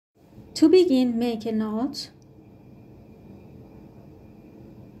To begin, make a knot.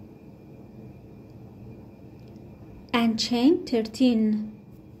 And chain 13.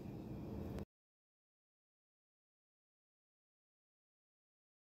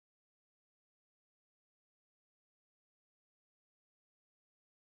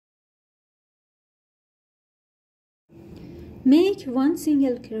 Make 1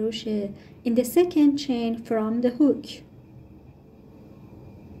 single crochet in the second chain from the hook.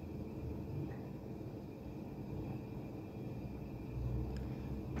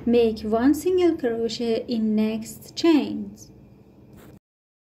 Make 1 single crochet in next chains.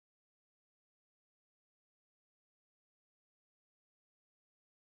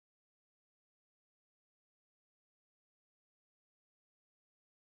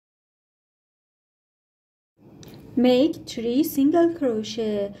 Make 3 single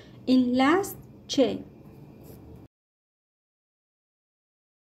crochet in last chain.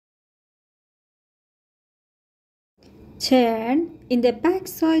 Turn in the back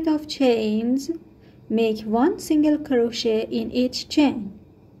side of chains. Make 1 single crochet in each chain.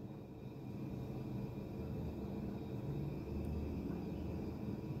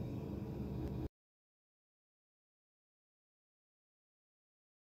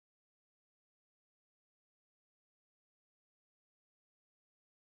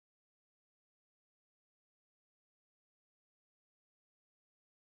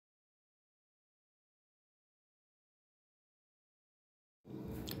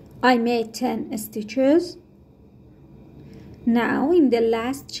 I made 10 stitches. Now in the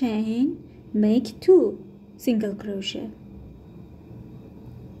last chain, make 2 single crochet.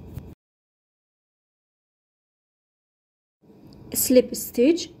 Slip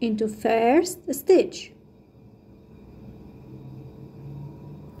stitch into first stitch.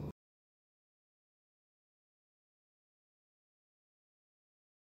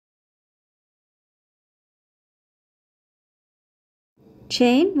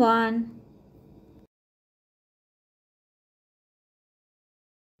 Chain 1.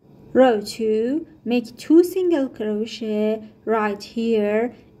 Row 2, make 2 single crochet right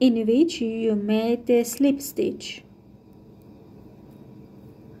here in which you made the slip stitch.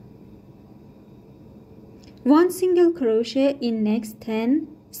 1 single crochet in next 10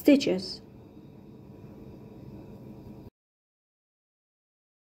 stitches.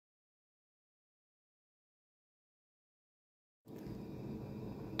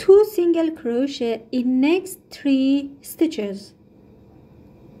 Two single crochet in next 3 stitches.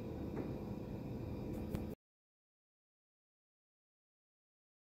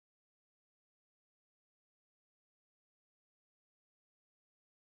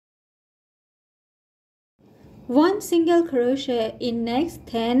 One single crochet in next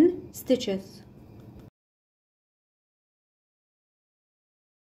 10 stitches.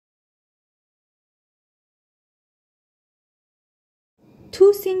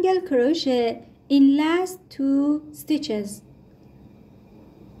 Two single crochet in last 2 stitches.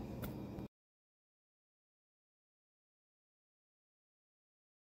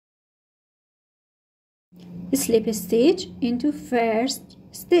 Slip stitch into first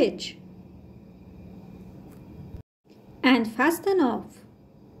stitch and fasten off.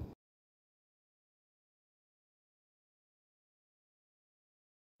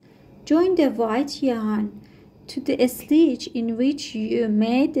 Join the white yarn to the stitch in which you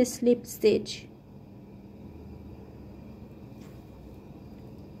made the slip stitch.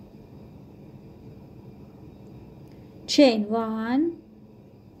 Chain 1.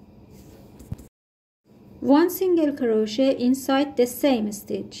 1 single crochet inside the same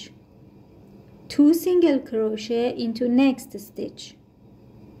stitch. 2 single crochet into next stitch.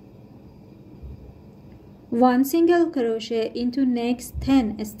 1 single crochet into next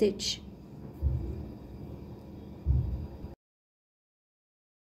 10 stitch.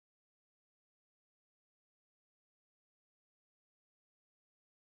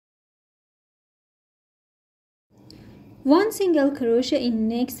 One single crochet in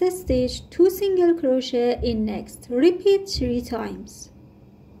next stitch, 2 single crochet in next. Repeat 3 times.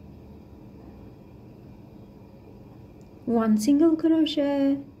 1 single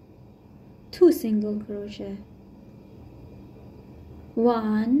crochet, 2 single crochet,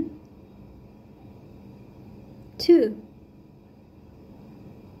 1, 2,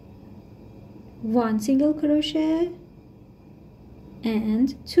 1 single crochet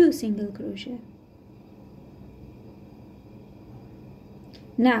and 2 single crochet.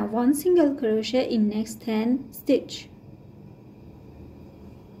 Now 1 single crochet in next 10 stitch.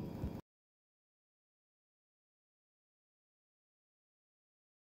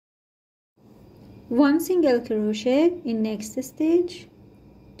 One single crochet in next stitch,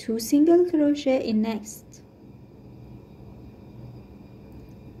 2 single crochet in next,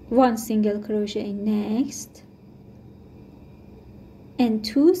 1 single crochet in next, and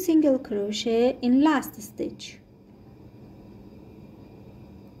 2 single crochet in last stitch.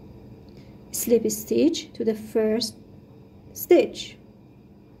 Slip stitch to the first stitch.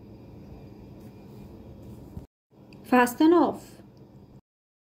 Fasten off.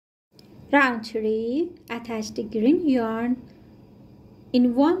 Round 3, attach the green yarn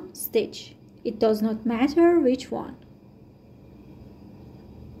in one stitch. It does not matter which one.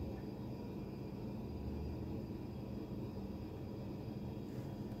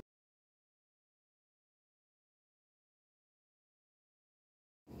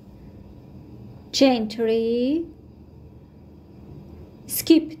 Chain 3,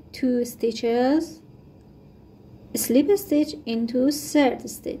 skip 2 stitches, slip stitch into third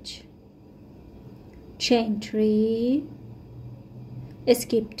stitch. Chain 3,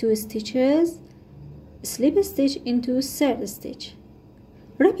 skip 2 stitches, slip stitch into third stitch.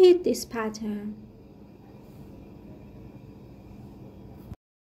 Repeat this pattern.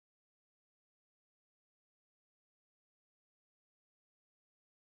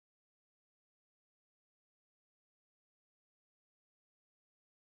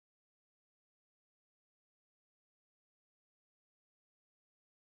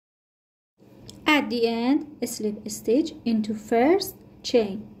 At the end, slip stitch into first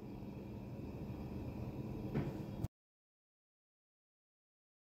chain.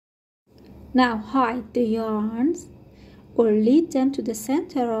 Now hide the yarns or lead them to the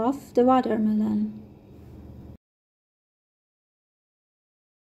center of the watermelon.